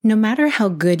No matter how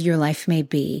good your life may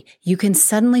be, you can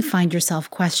suddenly find yourself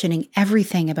questioning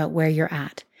everything about where you're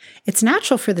at. It's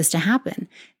natural for this to happen.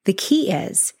 The key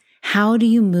is, how do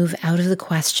you move out of the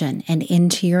question and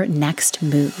into your next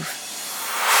move?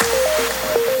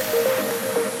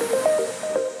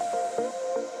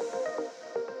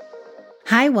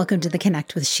 Hi, welcome to the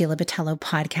Connect with Sheila Botelho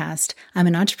podcast. I'm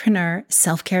an entrepreneur,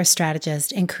 self-care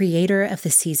strategist, and creator of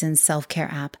the Seasons self-care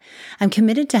app. I'm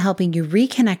committed to helping you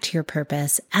reconnect to your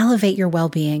purpose, elevate your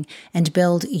well-being, and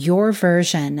build your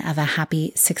version of a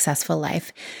happy, successful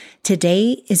life.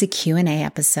 Today is a Q&A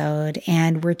episode,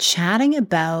 and we're chatting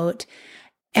about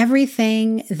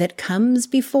everything that comes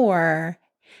before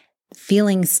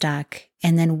feeling stuck,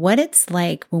 and then what it's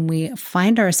like when we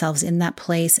find ourselves in that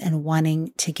place and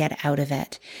wanting to get out of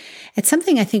it. It's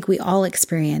something I think we all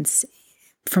experience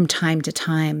from time to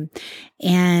time.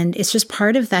 And it's just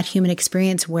part of that human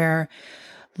experience where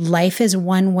life is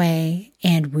one way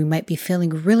and we might be feeling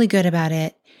really good about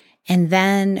it. And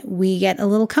then we get a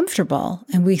little comfortable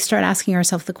and we start asking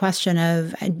ourselves the question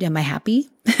of, am I happy?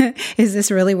 Is this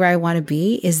really where I want to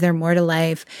be? Is there more to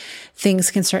life?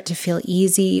 Things can start to feel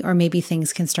easy, or maybe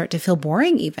things can start to feel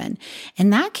boring even.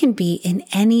 And that can be in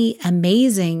any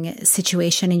amazing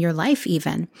situation in your life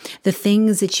even. The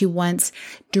things that you once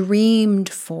dreamed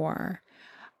for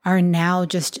are now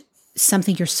just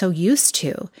something you're so used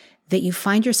to that you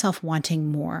find yourself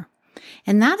wanting more.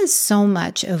 And that is so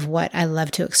much of what I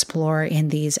love to explore in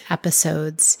these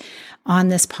episodes on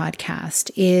this podcast,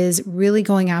 is really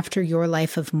going after your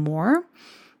life of more,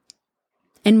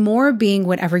 and more being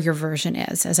whatever your version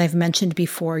is. As I've mentioned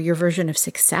before, your version of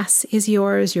success is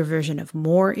yours. Your version of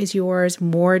more is yours.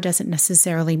 More doesn't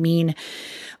necessarily mean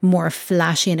more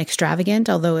flashy and extravagant,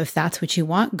 although if that's what you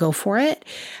want, go for it.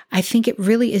 I think it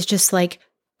really is just like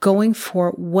going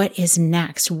for what is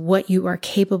next, what you are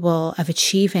capable of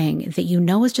achieving that you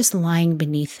know is just lying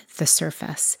beneath the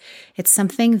surface. It's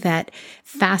something that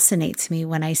fascinates me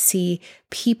when I see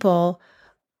people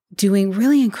doing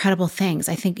really incredible things.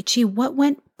 I think, gee, what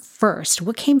went first?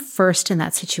 What came first in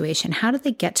that situation? How did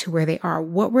they get to where they are?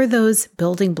 What were those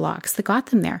building blocks that got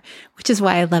them there? Which is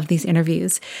why I love these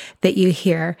interviews that you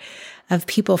hear of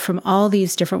people from all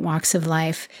these different walks of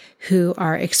life who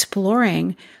are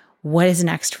exploring what is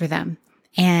next for them,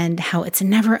 and how it's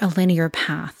never a linear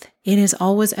path. It is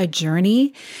always a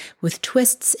journey with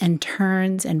twists and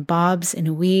turns and bobs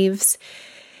and weaves.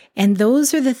 And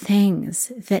those are the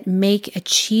things that make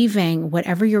achieving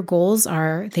whatever your goals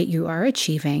are that you are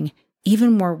achieving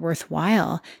even more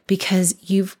worthwhile, because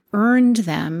you've earned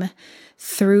them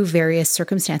through various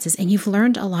circumstances and you've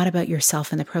learned a lot about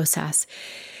yourself in the process.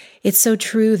 It's so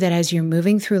true that as you're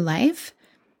moving through life,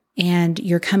 and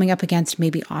you're coming up against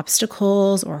maybe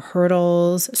obstacles or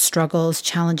hurdles, struggles,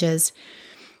 challenges,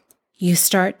 you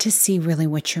start to see really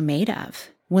what you're made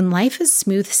of. When life is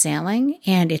smooth sailing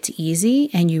and it's easy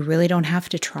and you really don't have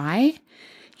to try,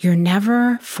 you're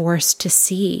never forced to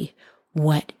see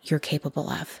what you're capable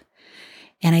of.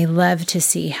 And I love to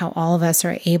see how all of us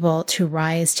are able to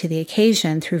rise to the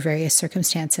occasion through various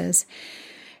circumstances.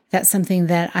 That's something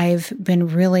that I've been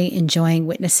really enjoying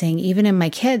witnessing, even in my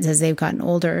kids as they've gotten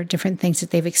older, different things that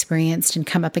they've experienced and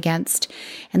come up against,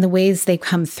 and the ways they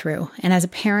come through. And as a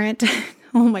parent,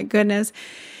 oh my goodness,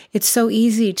 it's so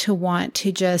easy to want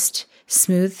to just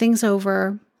smooth things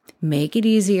over, make it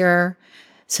easier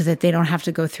so that they don't have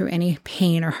to go through any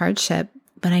pain or hardship.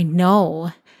 But I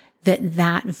know that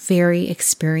that very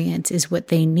experience is what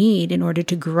they need in order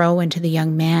to grow into the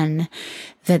young men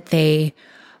that they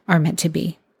are meant to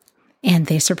be. And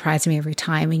they surprise me every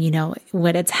time. And you know,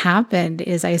 what has happened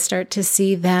is I start to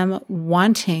see them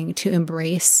wanting to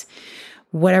embrace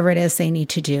whatever it is they need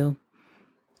to do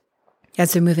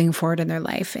as they're moving forward in their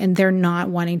life. And they're not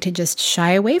wanting to just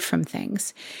shy away from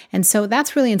things. And so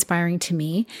that's really inspiring to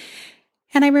me.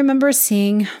 And I remember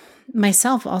seeing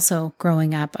myself also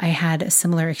growing up. I had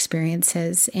similar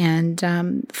experiences.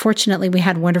 And fortunately, we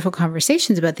had wonderful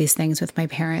conversations about these things with my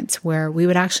parents where we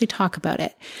would actually talk about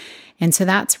it. And so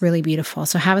that's really beautiful.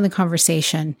 So having the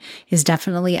conversation is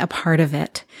definitely a part of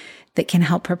it that can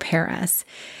help prepare us.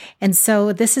 And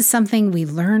so this is something we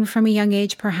learn from a young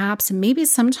age, perhaps. Maybe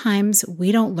sometimes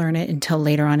we don't learn it until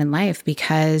later on in life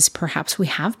because perhaps we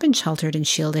have been sheltered and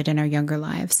shielded in our younger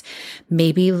lives.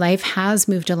 Maybe life has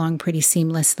moved along pretty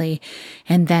seamlessly.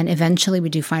 And then eventually we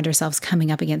do find ourselves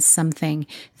coming up against something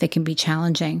that can be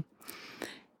challenging.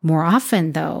 More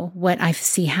often, though, what I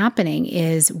see happening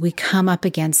is we come up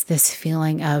against this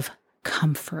feeling of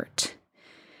comfort.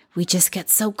 We just get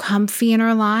so comfy in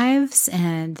our lives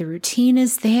and the routine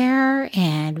is there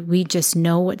and we just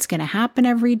know what's going to happen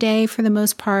every day for the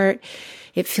most part.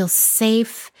 It feels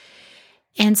safe.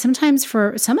 And sometimes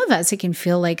for some of us, it can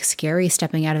feel like scary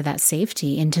stepping out of that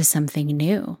safety into something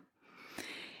new.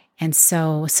 And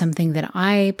so something that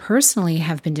I personally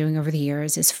have been doing over the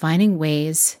years is finding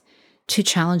ways to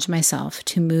challenge myself,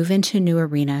 to move into new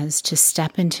arenas, to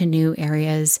step into new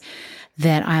areas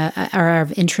that are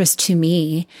of interest to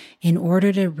me in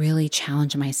order to really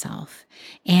challenge myself.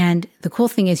 And the cool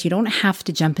thing is you don't have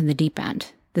to jump in the deep end.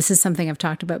 This is something I've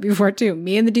talked about before too.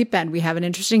 Me and the deep end, we have an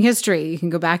interesting history. You can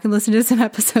go back and listen to some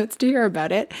episodes to hear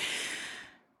about it.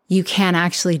 You can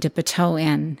actually dip a toe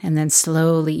in and then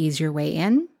slowly ease your way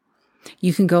in.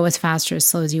 You can go as fast or as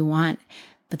slow as you want.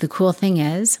 But the cool thing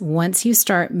is, once you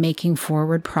start making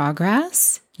forward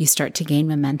progress, you start to gain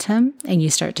momentum and you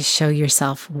start to show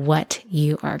yourself what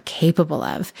you are capable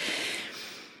of.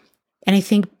 And I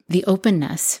think the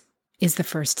openness is the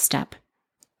first step.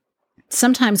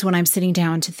 Sometimes when I'm sitting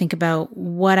down to think about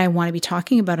what I want to be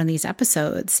talking about on these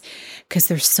episodes, because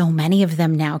there's so many of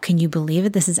them now, can you believe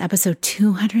it? This is episode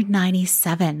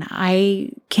 297.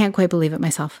 I can't quite believe it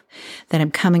myself that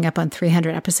I'm coming up on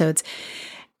 300 episodes.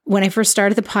 When I first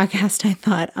started the podcast, I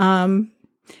thought,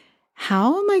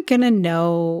 how am I going to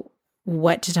know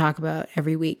what to talk about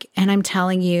every week? And I'm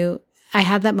telling you, I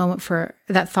had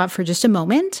that thought for just a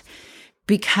moment,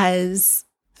 because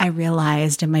I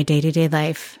realized in my day-to-day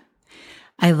life,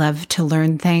 I love to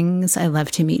learn things. I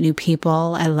love to meet new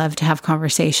people. I love to have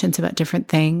conversations about different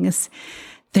things.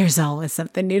 There's always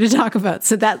something new to talk about.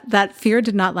 So that fear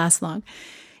did not last long.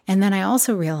 And then I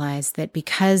also realized that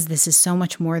because this is so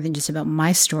much more than just about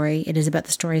my story, it is about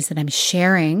the stories that I'm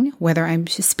sharing, whether I'm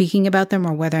speaking about them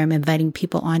or whether I'm inviting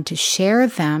people on to share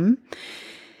them.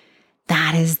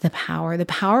 That is the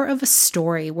power of a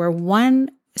story, where one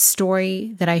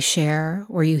story that I share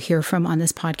or you hear from on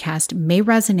this podcast may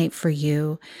resonate for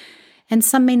you, and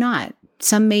some may not.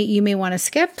 You may want to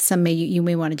skip, you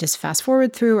may want to just fast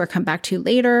forward through or come back to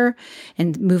later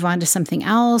and move on to something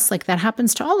else. Like that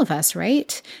happens to all of us,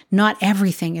 right? Not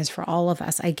everything is for all of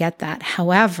us. I get that.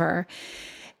 However,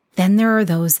 then there are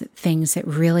those things that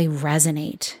really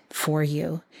resonate for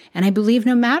you. And I believe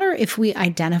no matter if we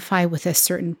identify with a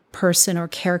certain person or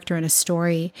character in a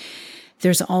story,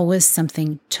 there's always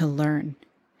something to learn.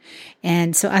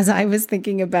 And so as I was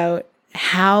thinking about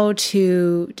how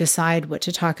to decide what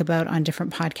to talk about on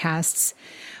different podcasts,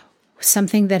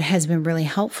 something that has been really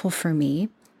helpful for me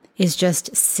is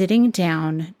just sitting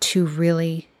down to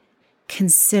really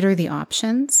consider the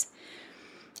options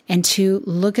and to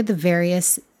look at the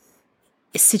various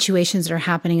situations that are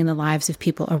happening in the lives of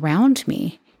people around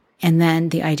me. And then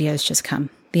the ideas just come,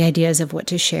 the ideas of what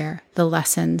to share, the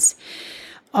lessons.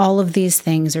 All of these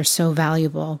things are so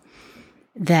valuable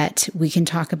that we can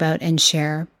talk about and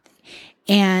share.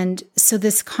 And so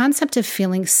this concept of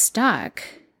feeling stuck,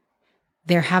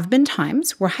 there have been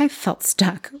times where I've felt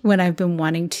stuck when I've been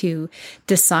wanting to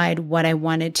decide what I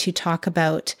wanted to talk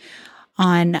about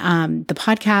on the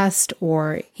podcast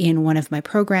or in one of my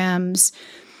programs.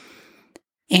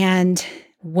 And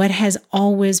what has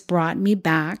always brought me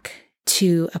back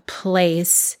to a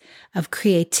place of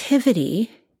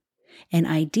creativity and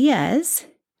ideas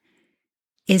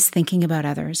is thinking about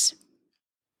others.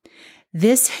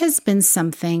 This has been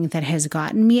something that has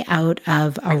gotten me out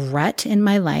of a rut in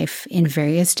my life in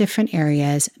various different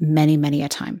areas many, many a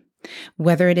time.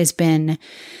 Whether it has been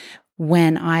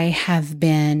when I have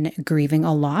been grieving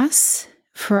a loss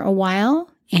for a while,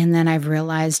 and then I've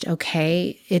realized,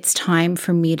 okay, it's time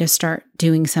for me to start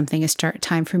doing something. It's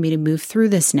time for me to move through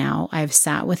this now. I've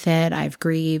sat with it. I've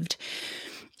grieved.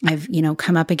 I've,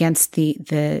 come up against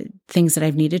the things that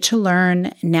I've needed to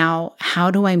learn. Now,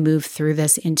 how do I move through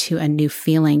this into a new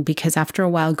feeling? Because after a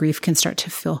while, grief can start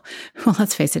to feel, well,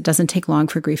 let's face it, it doesn't take long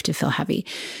for grief to feel heavy.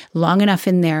 Long enough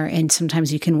in there, and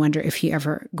sometimes you can wonder if you're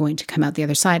ever going to come out the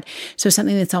other side. So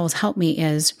something that's always helped me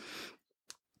is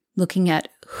looking at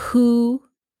who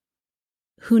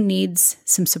needs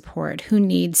some support, who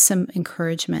needs some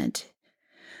encouragement,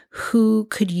 who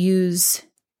could use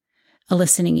a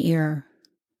listening ear,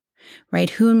 right?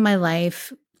 Who in my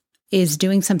life is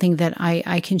doing something that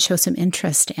I can show some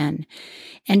interest in,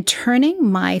 and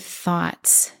turning my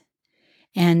thoughts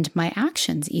and my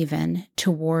actions even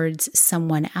towards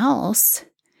someone else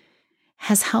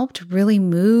has helped really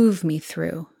move me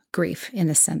through grief in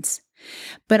a sense.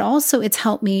 But also it's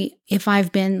helped me if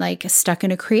I've been like stuck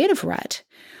in a creative rut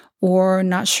or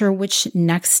not sure which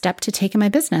next step to take in my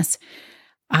business.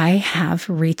 I have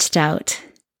reached out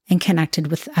and connected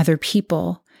with other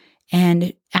people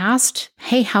and asked,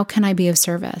 hey, how can I be of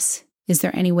service? Is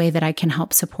there any way that I can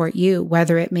help support you?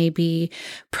 Whether it may be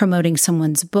promoting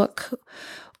someone's book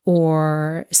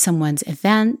or someone's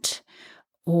event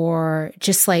or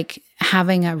just like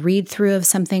having a read through of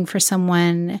something for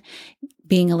someone,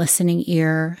 being a listening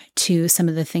ear to some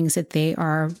of the things that they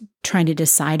are trying to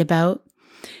decide about.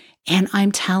 And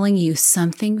I'm telling you,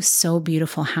 something so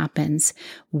beautiful happens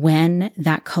when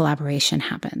that collaboration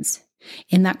happens.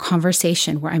 In that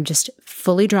conversation where I'm just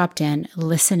fully dropped in,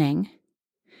 listening.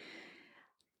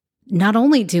 Not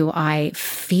only do I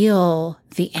feel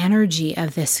the energy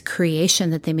of this creation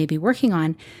that they may be working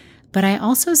on, but I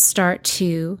also start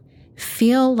to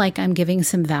feel like I'm giving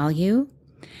some value,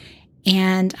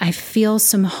 and I feel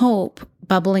some hope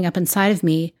bubbling up inside of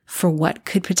me for what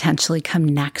could potentially come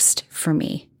next for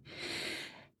me.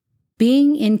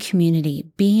 Being in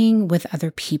community, being with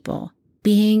other people,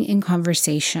 being in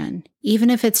conversation, even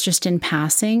if it's just in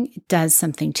passing, it does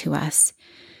something to us.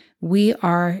 We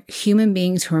are human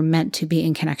beings who are meant to be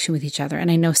in connection with each other.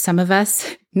 And I know some of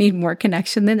us need more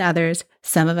connection than others.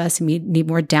 Some of us need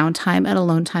more downtime and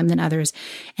alone time than others.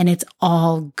 And it's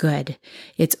all good.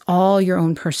 It's all your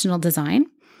own personal design.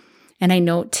 And I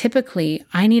know typically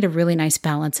I need a really nice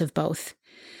balance of both.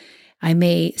 I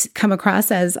may come across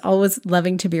as always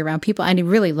loving to be around people. I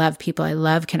really love people. I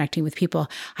love connecting with people.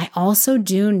 I also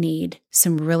do need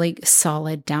some really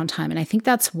solid downtime. And I think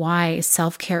that's why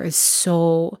self-care is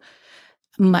so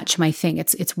much my thing.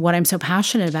 It's what I'm so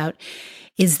passionate about,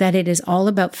 is that it is all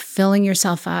about filling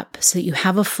yourself up so that you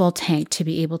have a full tank to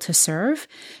be able to serve,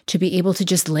 to be able to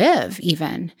just live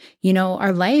even. You know,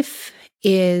 our life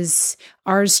is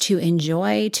ours to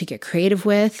enjoy, to get creative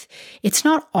with. It's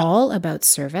not all about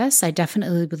service. I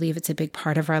definitely believe it's a big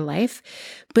part of our life,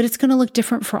 but it's going to look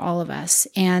different for all of us.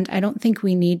 And I don't think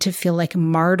we need to feel like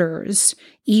martyrs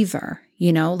either.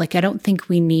 You know, like I don't think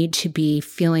we need to be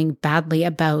feeling badly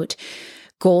about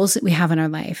goals that we have in our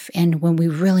life. And when we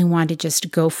really want to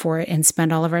just go for it and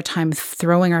spend all of our time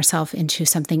throwing ourselves into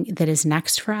something that is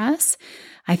next for us,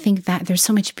 I think that there's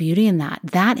so much beauty in that.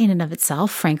 That in and of itself,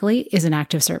 frankly, is an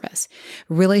act of service.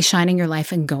 Really shining your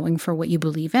life and going for what you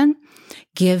believe in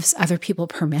gives other people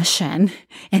permission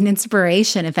and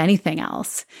inspiration, if anything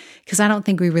else. Because I don't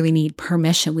think we really need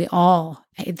permission.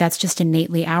 That's just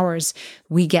innately ours.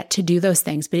 We get to do those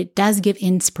things, but it does give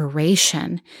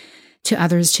inspiration to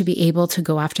others to be able to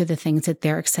go after the things that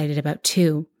they're excited about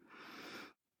too.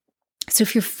 So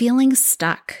if you're feeling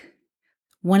stuck,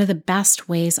 one of the best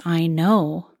ways I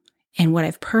know, and what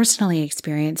I've personally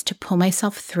experienced to pull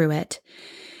myself through it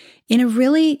in a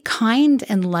really kind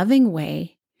and loving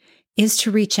way, is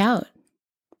to reach out,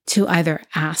 to either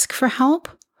ask for help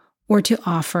or to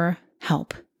offer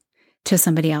help to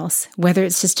somebody else, whether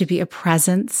it's just to be a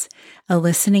presence, a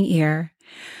listening ear,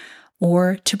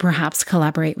 or to perhaps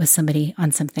collaborate with somebody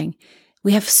on something.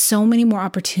 We have so many more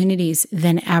opportunities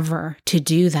than ever to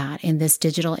do that in this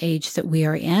digital age that we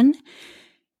are in.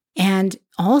 And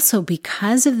also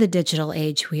because of the digital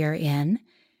age we are in,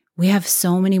 we have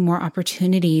so many more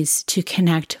opportunities to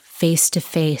connect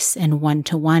face-to-face and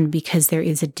one-to-one, because there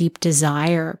is a deep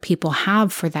desire people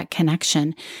have for that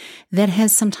connection that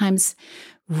has sometimes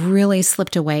really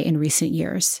slipped away in recent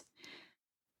years.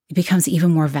 It becomes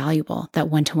even more valuable, that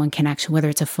one-to-one connection, whether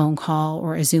it's a phone call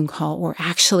or a Zoom call, or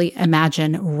actually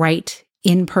imagine right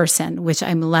in person, which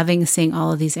I'm loving seeing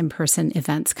all of these in-person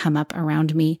events come up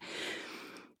around me.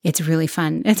 It's really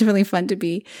fun. It's really fun to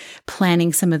be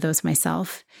planning some of those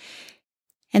myself.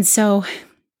 And so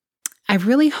I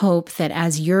really hope that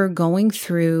as you're going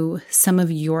through some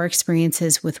of your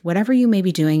experiences with whatever you may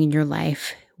be doing in your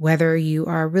life, whether you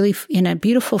are really in a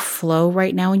beautiful flow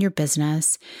right now in your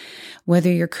business,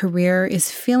 whether your career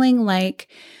is feeling like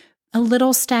a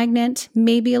little stagnant,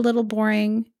 maybe a little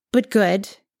boring, but good,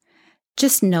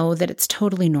 just know that it's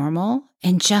totally normal.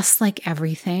 And just like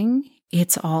everything,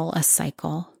 it's all a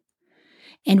cycle.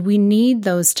 And we need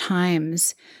those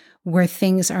times where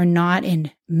things are not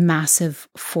in massive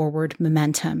forward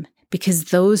momentum, because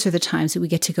those are the times that we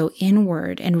get to go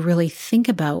inward and really think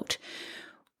about,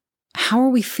 how are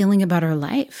we feeling about our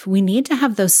life? We need to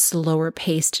have those slower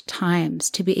paced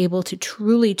times to be able to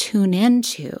truly tune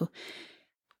into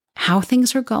how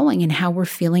things are going and how we're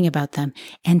feeling about them,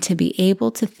 and to be able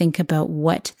to think about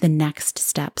what the next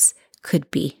steps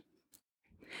could be.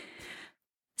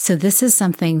 So this is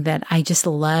something that I just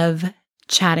love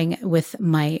chatting with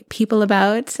my people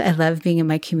about. I love being in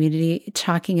my community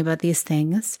talking about these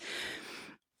things.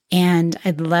 And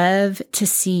I'd love to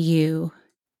see you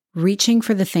reaching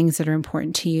for the things that are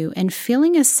important to you and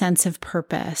feeling a sense of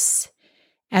purpose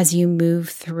as you move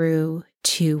through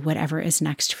to whatever is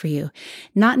next for you.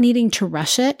 Not needing to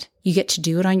rush it. You get to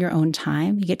do it on your own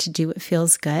time. You get to do what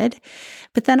feels good.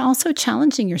 But then also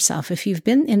challenging yourself. If you've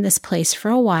been in this place for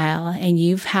a while and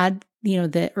you've had,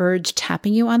 the urge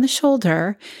tapping you on the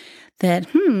shoulder that,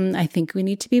 I think we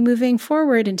need to be moving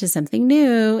forward into something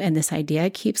new, and this idea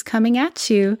keeps coming at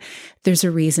you, there's a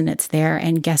reason it's there.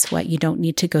 And guess what? You don't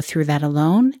need to go through that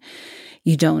alone.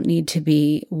 You don't need to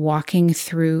be walking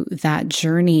through that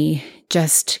journey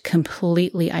just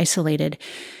completely isolated.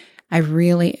 I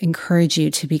really encourage you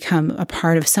to become a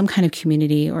part of some kind of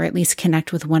community, or at least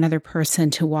connect with one other person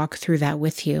to walk through that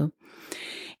with you.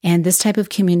 And this type of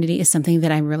community is something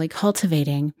that I'm really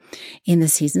cultivating in the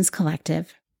Seasons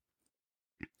Collective.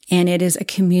 And it is a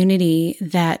community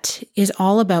that is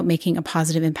all about making a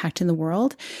positive impact in the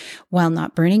world while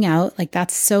not burning out. Like,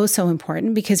 that's so, so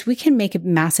important, because we can make a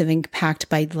massive impact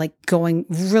by like going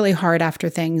really hard after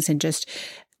things and just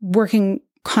working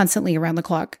constantly around the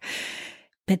clock.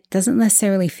 But it doesn't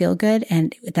necessarily feel good,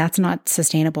 and that's not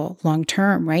sustainable long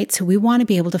term, right? So we want to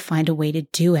be able to find a way to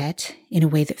do it in a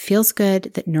way that feels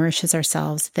good, that nourishes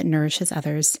ourselves, that nourishes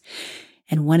others.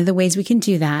 And one of the ways we can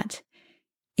do that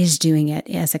is doing it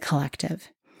as a collective.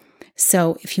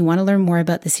 So if you want to learn more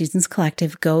about the Seasons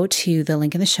Collective, go to the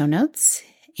link in the show notes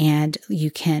and you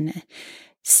can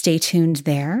stay tuned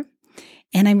there.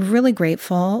 And I'm really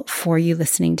grateful for you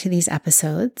listening to these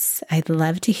episodes. I'd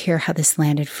love to hear how this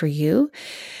landed for you.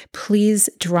 Please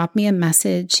drop me a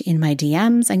message in my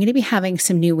DMs. I'm going to be having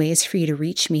some new ways for you to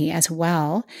reach me as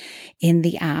well in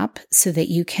the app, so that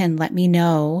you can let me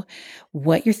know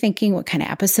what you're thinking, what kind of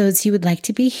episodes you would like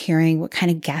to be hearing, what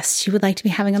kind of guests you would like to be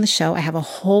having on the show. I have a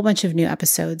whole bunch of new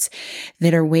episodes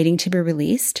that are waiting to be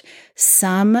released.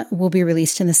 Some will be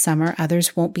released in the summer.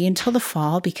 Others won't be until the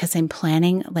fall, because I'm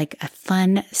planning like a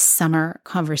fun summer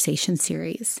conversation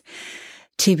series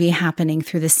to be happening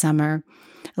through the summer,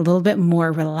 a little bit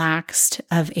more relaxed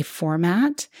of a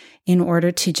format, in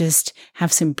order to just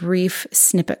have some brief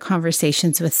snippet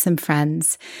conversations with some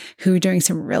friends who are doing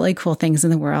some really cool things in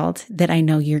the world that I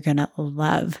know you're going to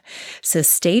love. So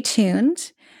stay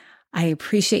tuned. I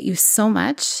appreciate you so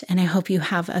much, and I hope you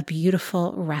have a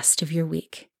beautiful rest of your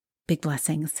week. Big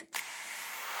blessings.